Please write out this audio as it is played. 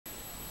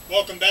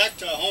Welcome back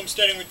to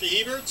Homesteading with the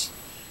Heberts.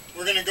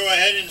 We're going to go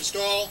ahead and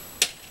install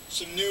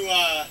some new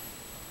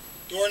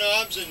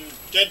doorknobs and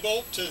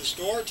deadbolt to the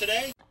store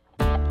today.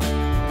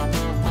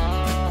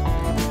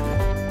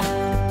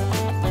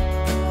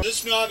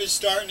 This knob is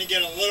starting to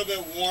get a little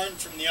bit worn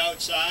from the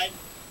outside,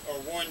 or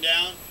worn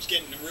down. It's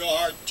getting a real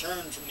hard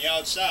turn from the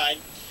outside.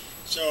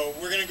 So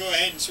we're going to go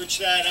ahead and switch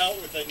that out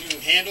with a new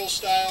handle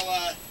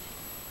style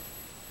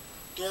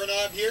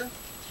doorknob here.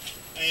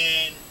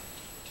 And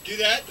to do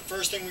that, the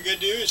first thing we're going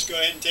to do is go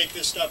ahead and take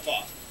this stuff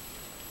off.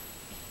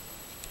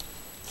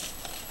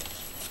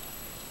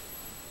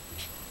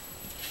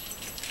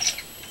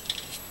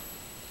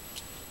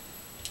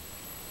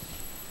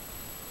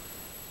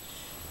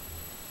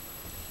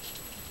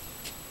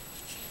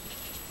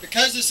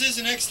 Because this is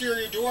an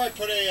exterior door, I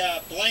put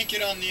a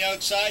blanket on the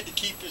outside to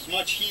keep as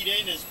much heat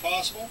in as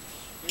possible.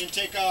 I'm going to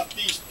take off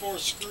these 4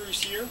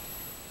 screws here.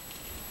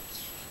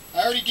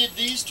 I already did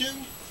these two,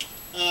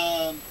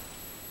 and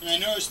I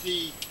noticed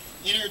the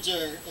innards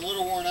are a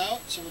little worn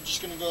out, so we're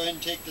just going to go ahead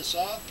and take this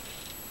off.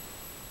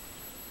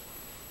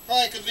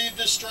 Probably could leave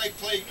this strike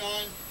plate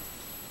on,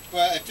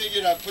 but I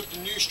figured I'd put the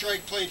new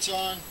strike plates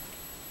on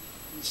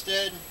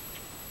instead.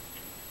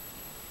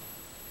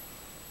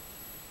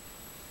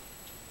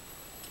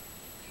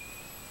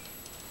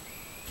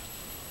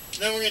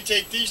 Then we're going to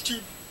take these 2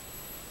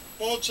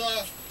 bolts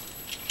off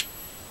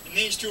and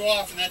these 2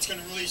 off, and that's going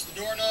to release the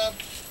doorknob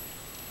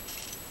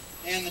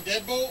and the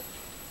deadbolt.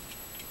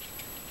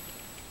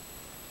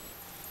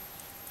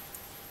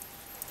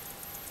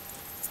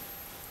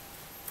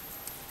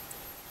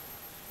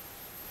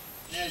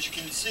 And as you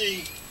can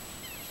see,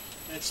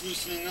 that's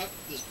loosening up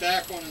this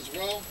back one as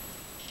well.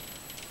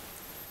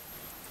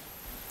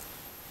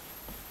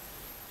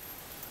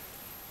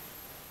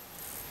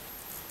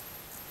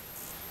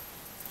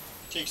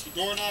 Takes the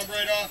doorknob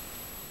right off.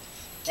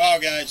 Wow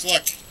guys,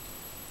 look.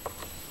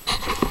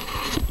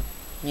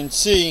 You can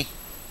see, I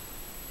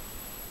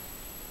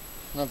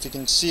don't know if you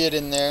can see it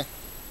in there,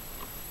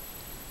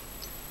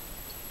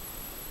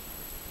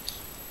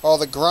 all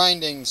the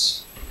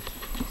grindings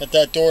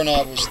that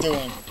doorknob was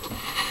doing.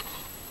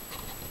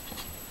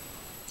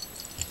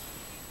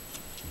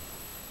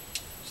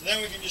 So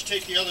then we can just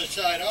take the other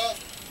side off.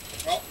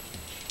 Oh,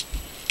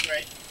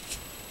 right.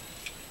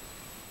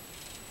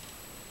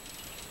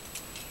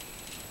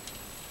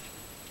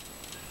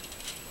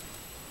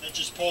 That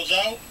just pulls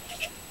out.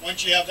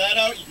 Once you have that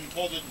out, you can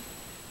pull the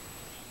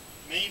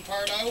main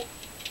part out,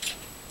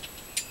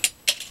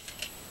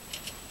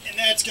 and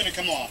that's going to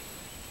come off.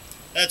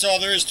 That's all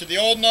there is to the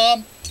old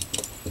knob.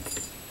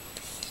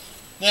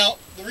 Now,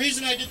 the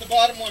reason I did the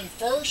bottom one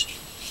first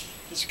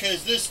is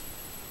because this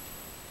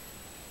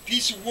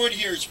piece of wood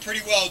here is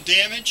pretty well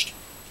damaged.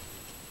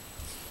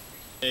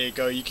 There you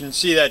go. You can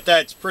see that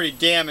that's pretty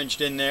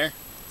damaged in there,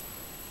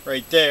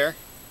 right there.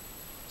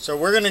 So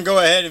we're going to go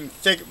ahead and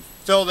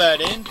fill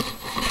that in.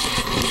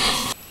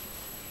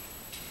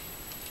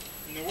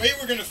 And the way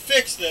we're going to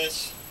fix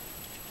this,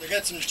 I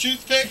got some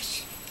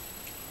toothpicks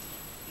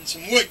and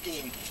some wood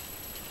glue.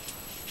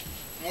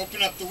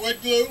 Open up the wood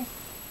glue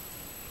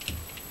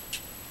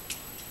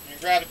and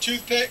grab a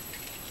toothpick.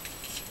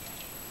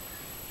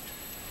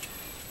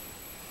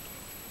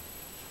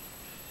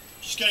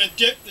 Just going to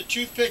dip the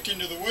toothpick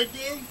into the wood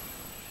glue,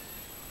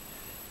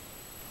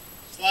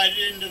 slide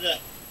it into the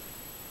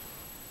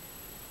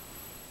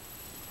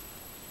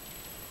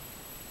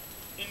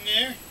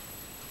there.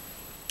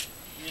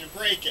 I'm going to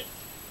break it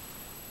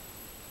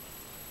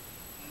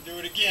and do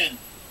it again.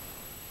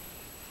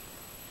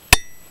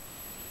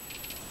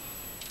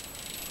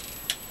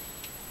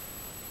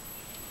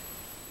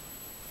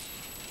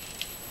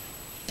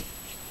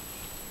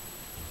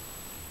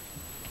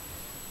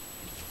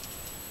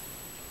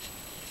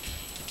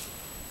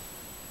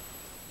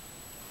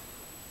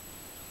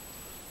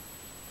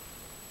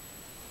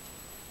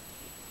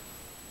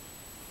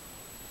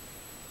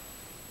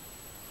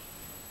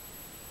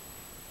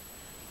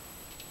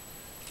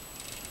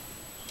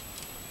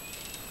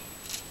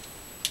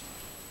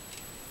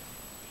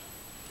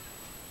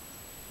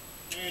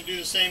 I'm going to do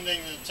the same thing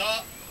on the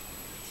top.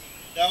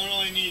 That one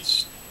only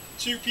needs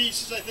 2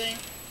 pieces, I think.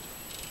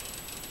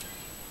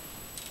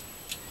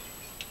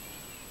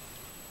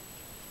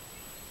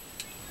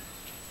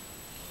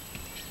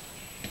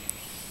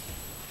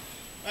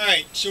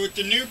 Alright, so with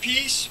the new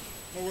piece,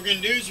 what we're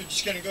going to do is we're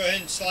just going to go ahead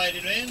and slide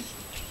it in,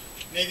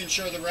 making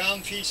sure the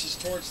round piece is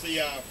towards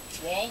the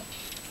wall.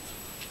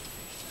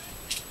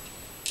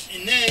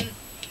 And then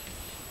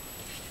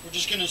we're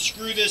just going to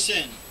screw this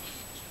in.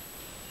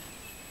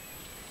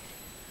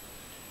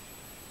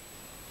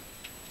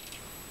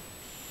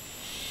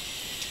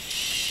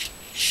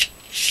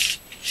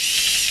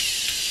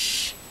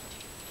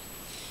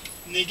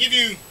 And they give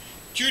you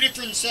 2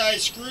 different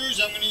size screws.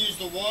 I'm going to use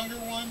the longer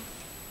one.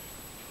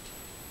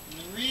 And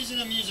the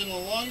reason I'm using the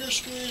longer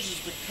screws is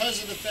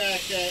because of the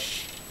fact that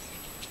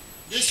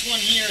this one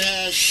here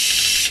has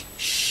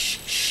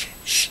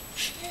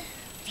a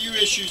few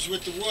issues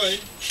with the wood.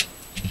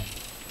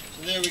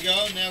 So there we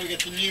go. Now we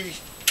got the new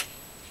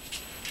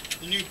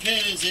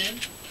pin is in.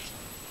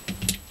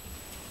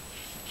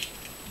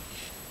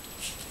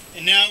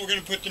 And now we're going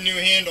to put the new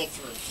handle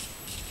through.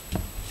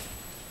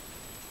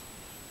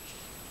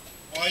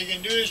 All you're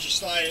going to do is just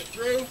slide it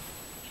through.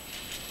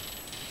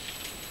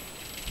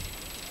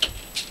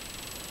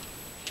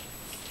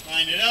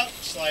 Line it up,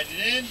 slide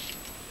it in.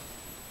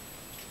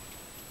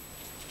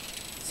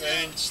 Go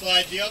ahead and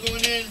slide the other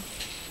one in.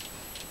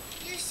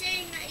 You're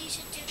saying that you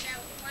should do the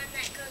one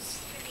that goes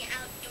for the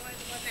outdoor,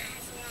 the one that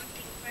has a long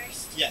thing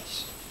first?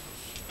 Yes.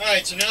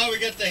 Alright, so now we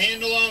got the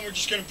handle on. We're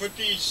just going to put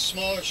these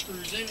smaller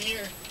screws in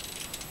here.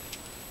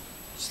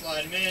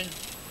 Slide them in.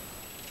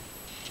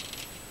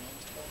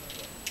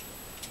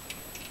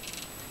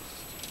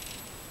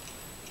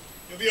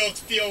 You'll be able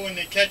to feel when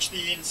they catch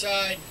the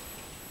inside.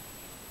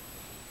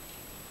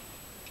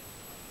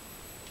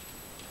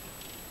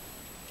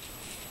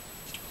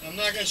 I'm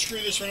not going to screw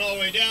this one all the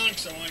way down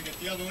because I want to get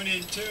the other one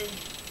in too.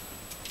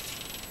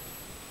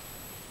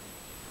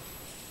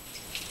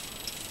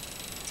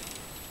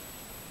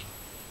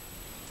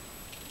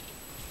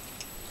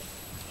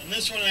 And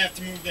this one I have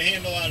to move the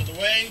handle out of the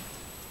way.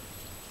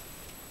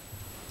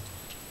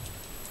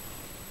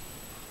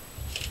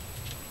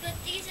 But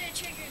these are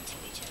triggered to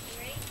each other,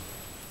 right?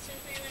 So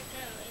if I let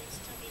go, it'll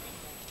still be like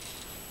that.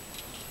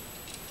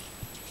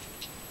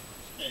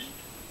 There you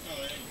go. Oh,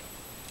 there you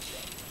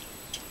go.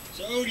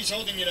 So Odie's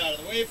holding it out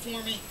of the way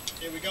for me.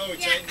 There we go. We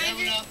tighten that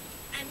one up.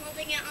 I'm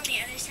holding it on the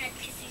other side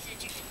because these are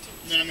triggered too.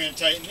 And then I'm going to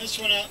tighten this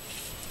one up.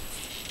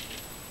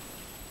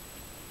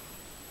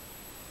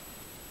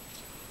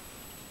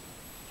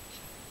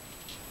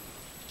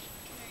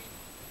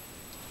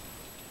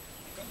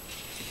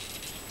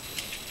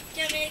 Do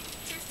you want me to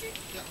test it?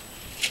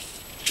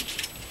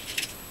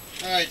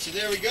 Yeah. Alright, so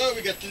there we go.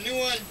 We got the new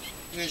one.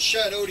 I'm going to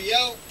shut Odie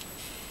out.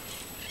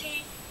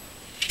 Okay.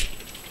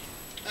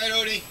 Alright,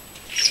 Odie.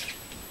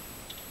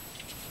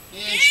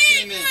 And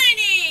she Good came in.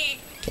 morning!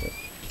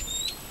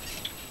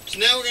 So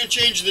now we're going to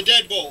change the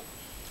deadbolt.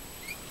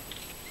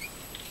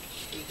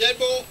 The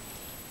deadbolt,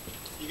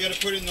 you got to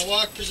put it in the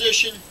lock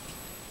position.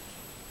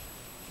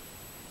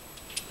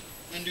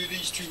 Undo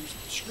these two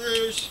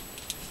screws.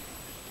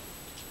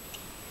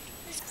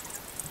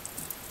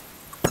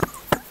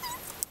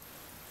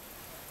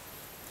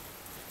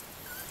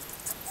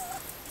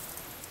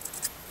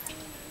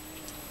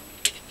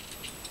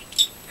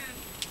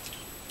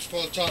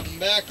 Pull the top and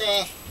back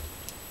off.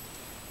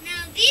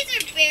 Now these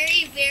are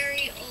very,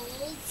 very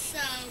old, so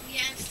we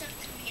have stuff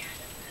coming out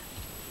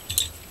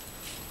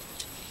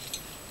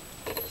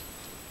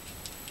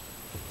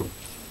of them.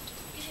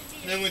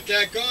 And then with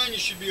that gone, you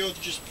should be able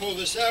to just pull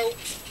this out. I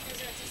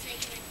was about to say,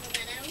 can I pull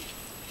that out?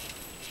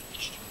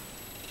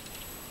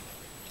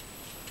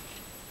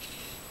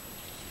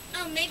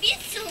 Oh, maybe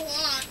it's still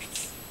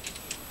locked.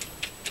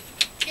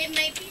 It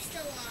might be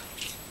still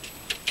locked.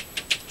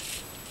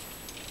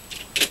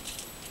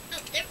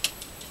 Oh, there.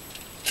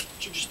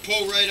 Should just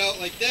pull right out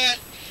like that.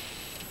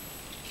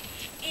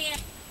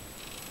 And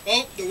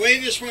Oh, the way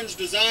this one's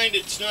designed,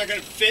 it's not going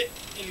to fit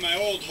in my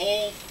old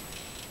hole.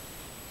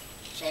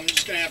 So I'm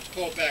just going to have to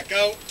pull it back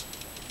out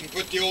and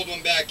put the old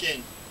one back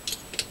in.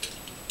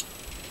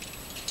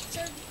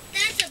 so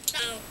that's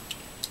about.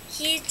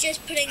 He's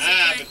just putting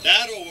the But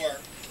that'll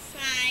work.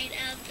 side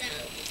of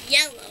the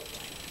yellow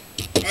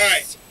one.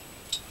 Alright,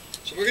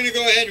 so we're going to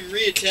go ahead and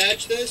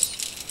reattach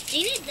this. Do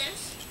you need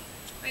this?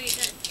 Or are you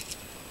good?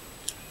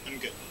 I'm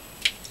good.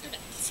 Okay,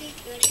 see,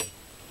 good.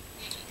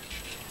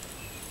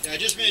 Yeah, I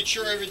just made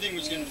sure everything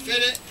was going to fit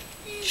it.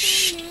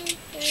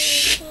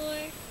 Just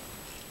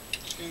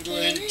going to go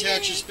ahead and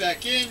attach this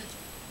back in.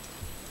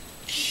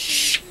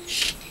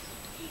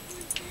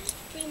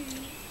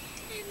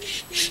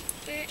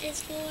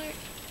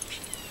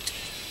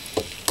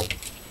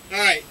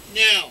 Alright,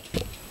 now,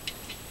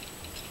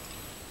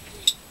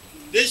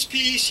 this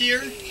piece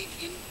here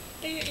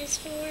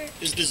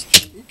is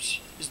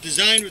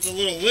designed with a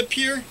little lip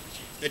here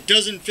that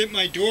doesn't fit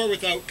my door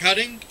without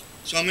cutting.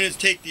 So I'm going to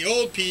take the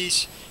old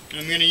piece and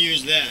I'm going to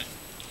use that.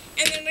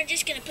 And then we're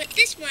just going to put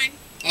this one.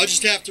 I'll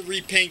just have to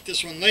repaint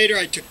this one later.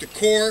 I took the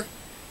core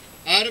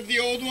out of the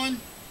old one.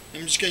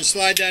 I'm just going to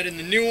slide that in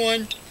the new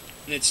one.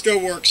 And it still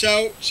works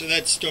out, so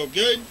that's still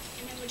good. And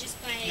then we'll just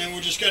buy. And then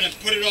we're just going to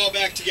put it all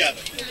back together.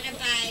 We're going to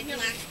buy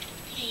black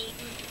paint.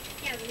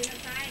 Yeah, we're going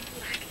to buy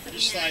black.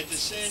 Just slide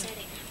this in.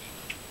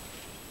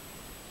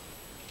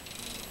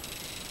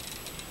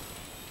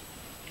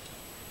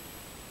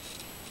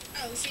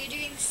 Oh, so you're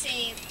doing the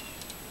same.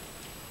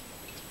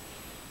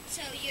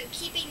 So you're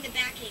keeping the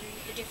backing,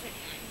 the different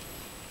one,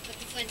 but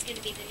the front's going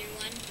to be the new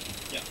one?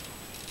 Yeah.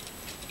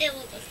 It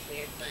will look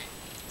weird, but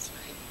it's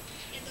fine.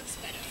 It looks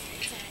better on the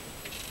inside.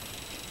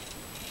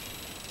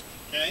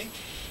 Okay.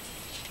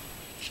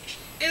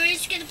 And we're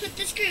just going to put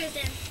the screws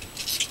in.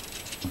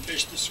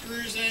 Fish the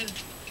screws in.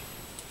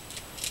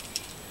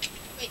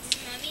 Wait, does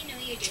Mommy know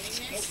you're doing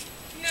this?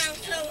 No,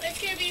 so it's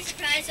going to be a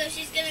surprise, so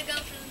she's going to go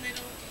for the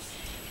middle.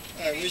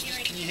 Alright,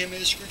 can you hand me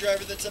the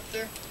screwdriver that's up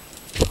there?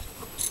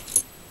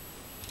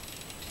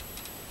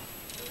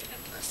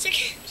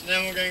 So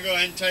then we're going to go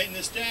ahead and tighten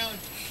this down.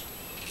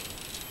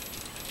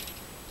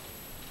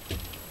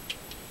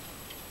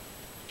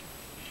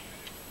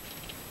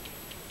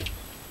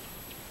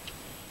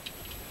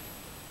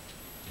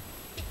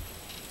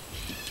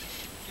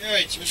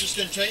 Alright, so we're just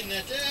going to tighten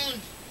that down.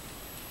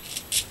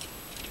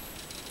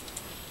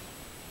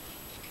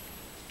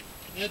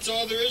 And that's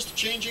all there is to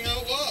changing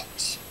out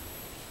locks.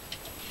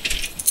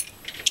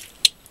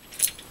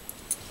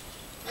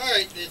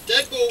 Alright, the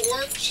deadbolt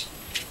works.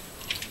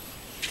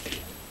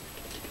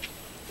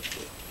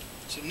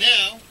 So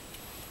now,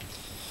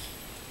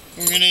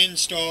 we're going to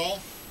install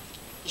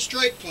the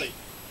strike plate.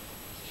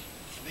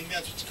 I think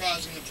that's what's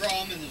causing the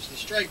problem, and the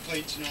strike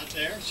plate's not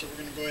there, so we're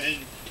going to go ahead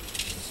and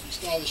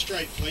install the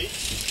strike plate.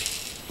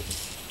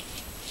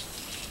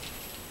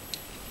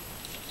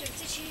 Do you have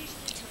to change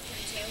the top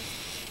one too?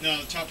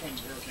 No, the top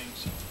one's working.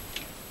 So.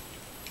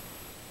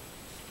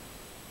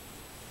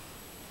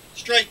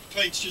 Strike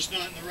plate's just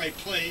not in the right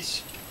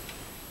place.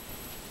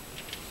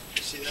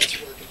 See, that's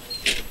working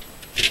right there.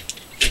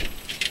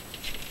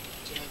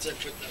 So once I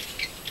put the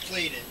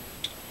plate in,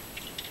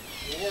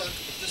 it'll work,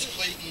 but this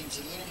plate needs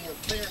a little more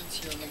clearance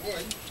here on the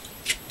wood.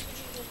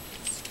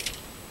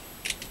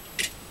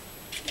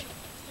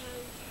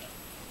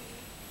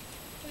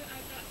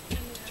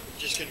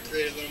 Just going to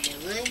create a little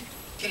more room.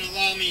 It's going to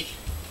allow me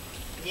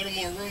a little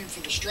more room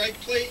for the strike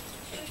plate.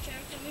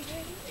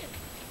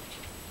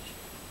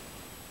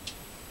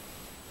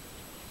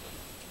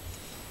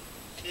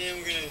 And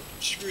we're going to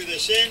screw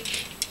this in.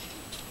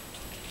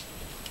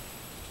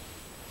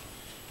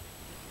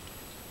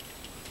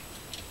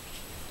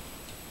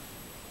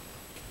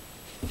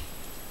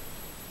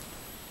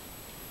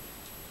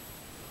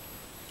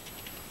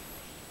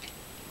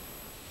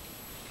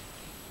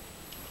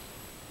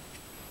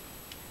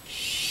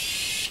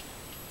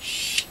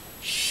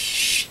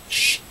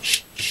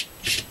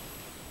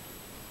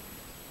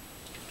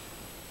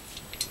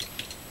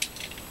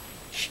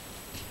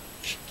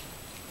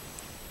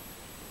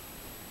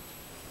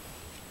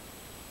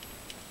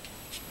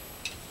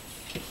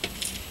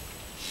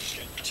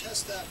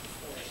 Test that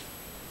before I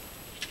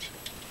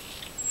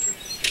put it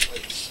into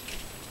place.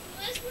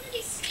 Where's one of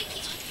these sticky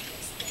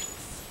octopus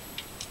things?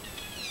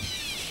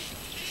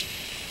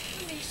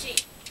 Let me see.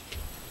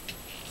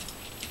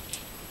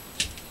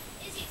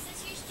 Izzy, is this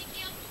your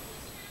sticky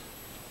octopus now?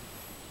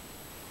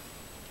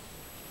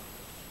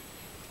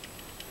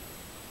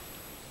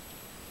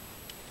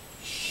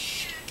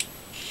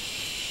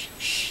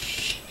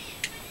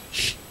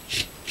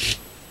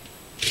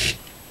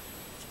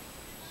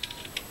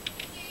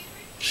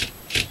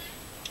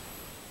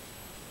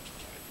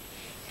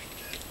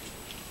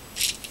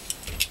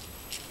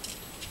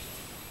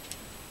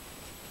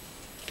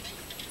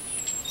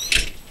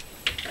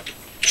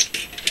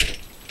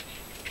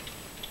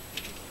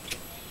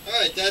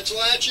 Alright, that's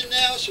latching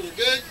now, so we're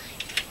good.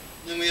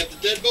 And then we have the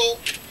deadbolt.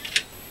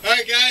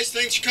 Alright guys,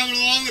 thanks for coming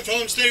along with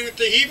Homesteading with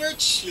the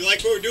Heberts. You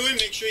like what we're doing,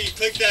 make sure you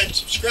click that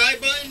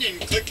subscribe button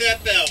and click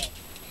that bell.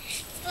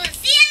 We'll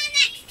see you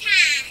next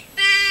time.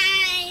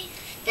 Bye.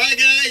 Bye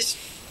guys.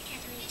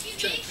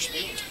 Did you make